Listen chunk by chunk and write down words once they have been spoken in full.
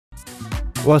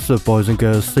What's up boys and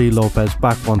girls, C Lopez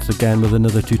back once again with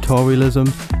another tutorialism,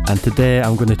 and today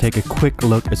I'm going to take a quick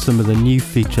look at some of the new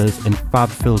features in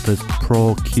FabFilter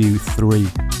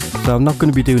Pro-Q3. So I'm not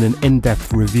going to be doing an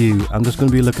in-depth review, I'm just going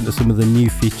to be looking at some of the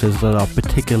new features that are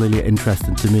particularly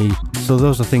interesting to me. So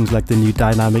those are things like the new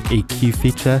dynamic EQ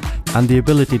feature and the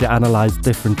ability to analyze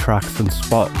different tracks and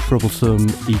spot troublesome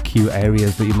EQ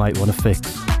areas that you might want to fix.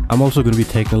 I'm also going to be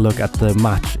taking a look at the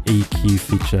match EQ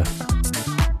feature.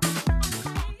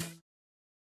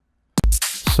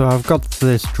 So I've got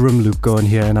this drum loop going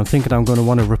here and I'm thinking I'm going to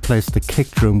want to replace the kick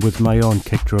drum with my own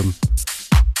kick drum.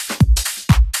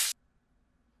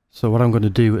 So what I'm going to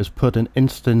do is put an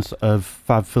instance of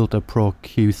FabFilter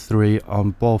Pro-Q3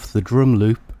 on both the drum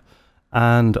loop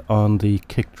and on the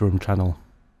kick drum channel.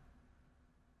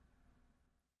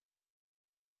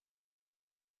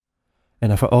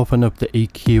 And if I open up the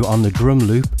EQ on the drum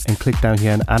loop and click down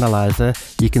here in Analyzer,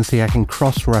 you can see I can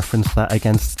cross-reference that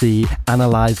against the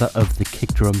analyzer of the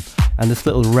kick drum. And this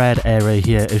little red area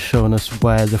here is showing us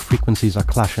where the frequencies are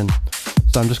clashing.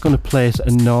 So I'm just going to place a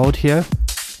node here,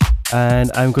 and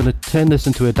I'm going to turn this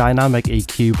into a dynamic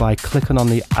EQ by clicking on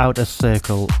the outer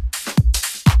circle.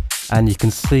 And you can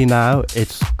see now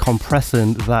it's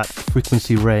compressing that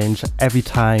frequency range every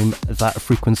time that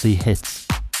frequency hits.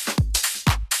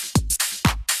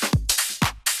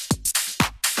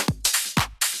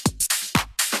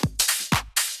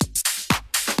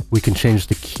 We can change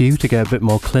the Q to get a bit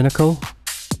more clinical,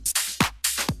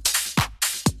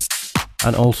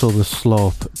 and also the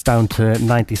slope down to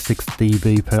 96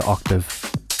 dB per octave.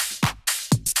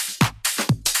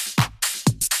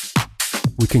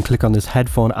 We can click on this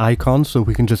headphone icon so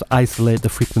we can just isolate the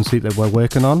frequency that we're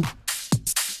working on.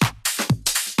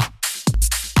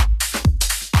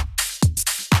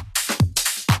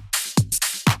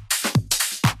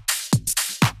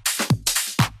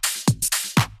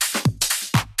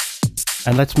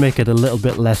 And let's make it a little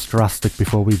bit less drastic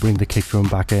before we bring the kick drum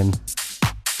back in.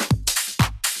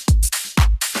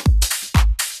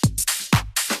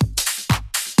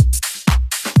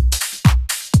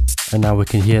 And now we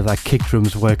can hear that kick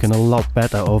drum's working a lot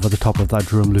better over the top of that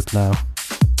drum loop now.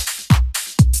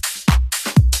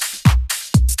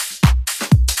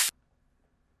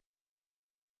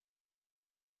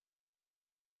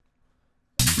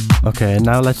 Okay,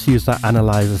 now let's use that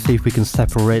analyzer, see if we can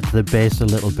separate the bass a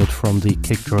little bit from the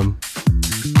kick drum.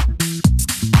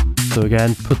 So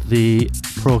again, put the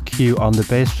Pro-Q on the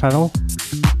bass channel,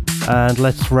 and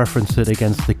let's reference it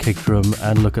against the kick drum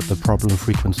and look at the problem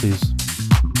frequencies.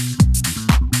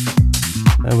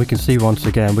 And we can see once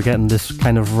again, we're getting this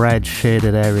kind of red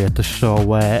shaded area to show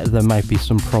where there might be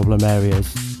some problem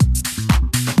areas.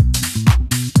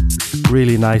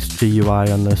 Really nice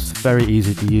GUI on this, very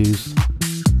easy to use.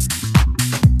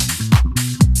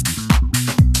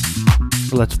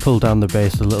 So let's pull down the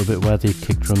bass a little bit where the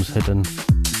kick drum's hidden.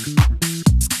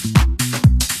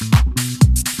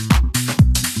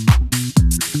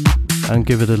 And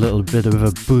give it a little bit of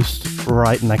a boost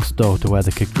right next door to where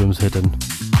the kick drum's hidden.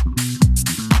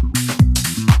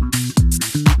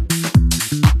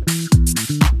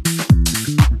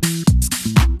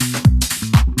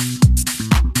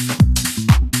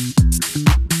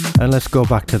 And let's go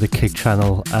back to the kick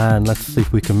channel and let's see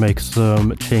if we can make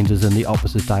some changes in the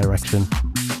opposite direction.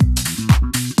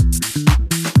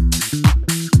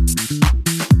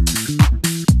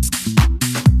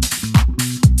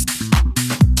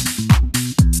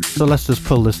 So let's just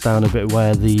pull this down a bit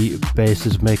where the bass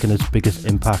is making its biggest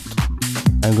impact.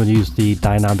 I'm going to use the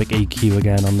dynamic EQ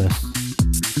again on this.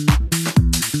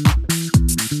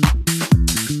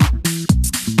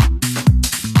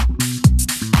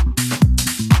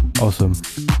 Awesome.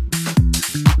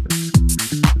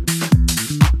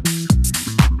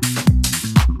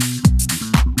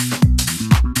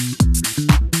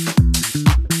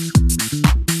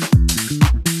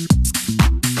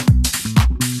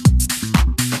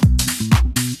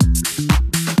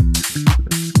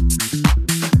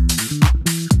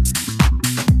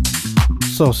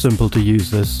 So simple to use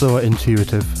this, so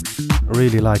intuitive.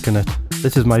 Really liking it.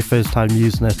 This is my first time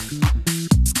using it.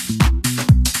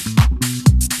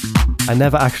 I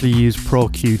never actually used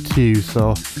Pro-Q2,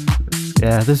 so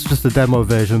yeah, this is just a demo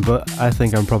version, but I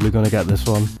think I'm probably going to get this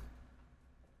one.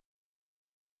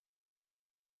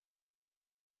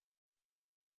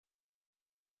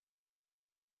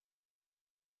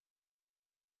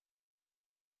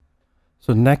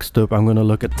 So next up, I'm going to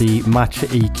look at the Match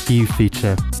EQ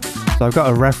feature. So I've got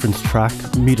a reference track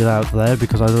muted out there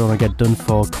because I don't want to get done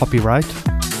for copyright.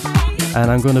 And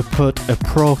I'm going to put a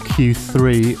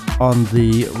Pro-Q3 on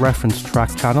the reference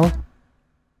track channel.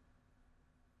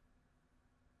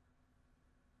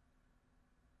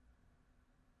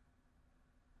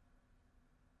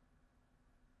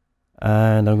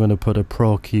 And I'm going to put a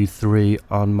Pro-Q3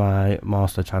 on my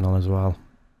master channel as well.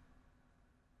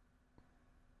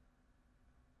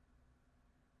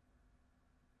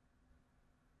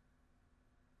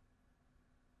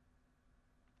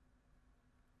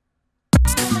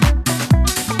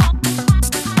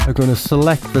 I'm going to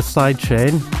select the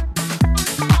sidechain,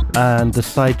 and the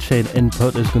sidechain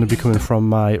input is going to be coming from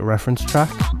my reference track.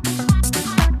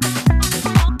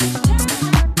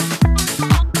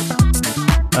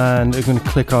 And I'm going to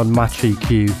click on Match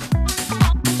EQ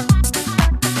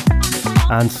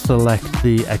and select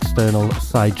the external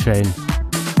sidechain.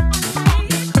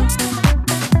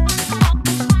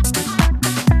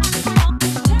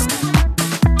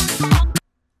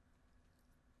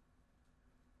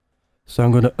 So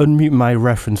I'm going to unmute my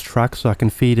reference track so I can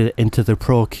feed it into the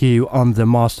Pro-Q on the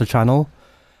master channel.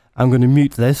 I'm going to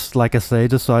mute this, like I say,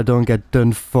 just so I don't get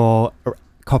done for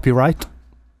copyright.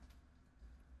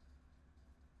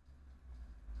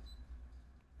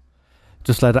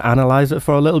 Just let it analyze it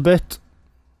for a little bit.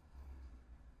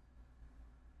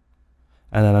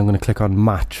 And then I'm going to click on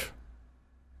Match.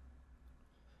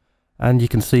 And you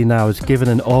can see now it's given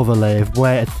an overlay of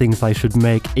where it thinks I should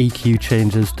make EQ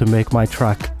changes to make my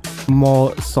track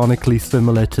more sonically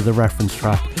similar to the reference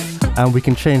track. And we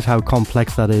can change how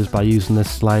complex that is by using this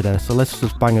slider. So let's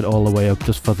just bang it all the way up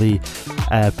just for the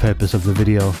purpose of the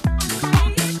video.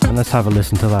 And let's have a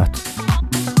listen to that.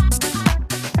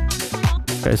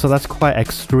 Okay, so that's quite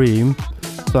extreme.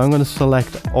 So I'm going to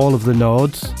select all of the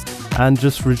nodes and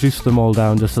just reduce them all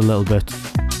down just a little bit.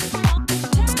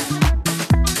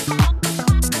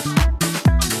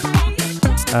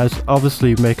 It's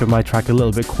obviously making my track a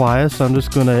little bit quiet, so I'm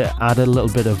just going to add a little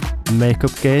bit of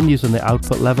makeup gain using the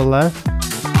output level there.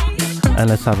 And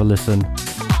let's have a listen.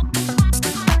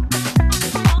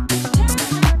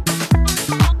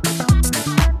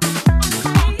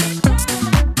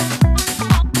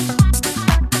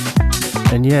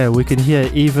 And yeah, we can hear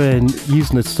even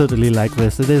using it subtly like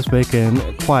this, it is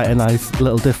making quite a nice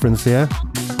little difference here.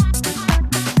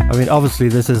 I mean, obviously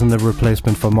this isn't a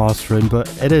replacement for mastering, but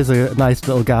it is a nice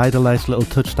little guide, a nice little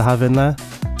touch to have in there.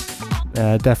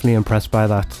 Definitely impressed by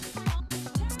that.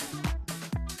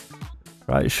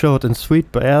 Right, short and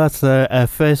sweet, but yeah, that's a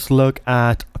first look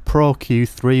at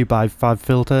Pro-Q3 by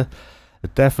FabFilter.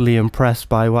 Definitely impressed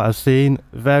by what I've seen.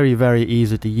 Very, very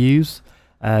easy to use,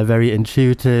 very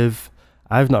intuitive.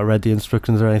 I've not read the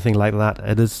instructions or anything like that.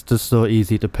 It is just so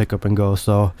easy to pick up and go.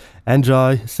 So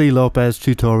enjoy. C. Lopez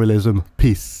Tutorialism.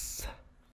 Peace.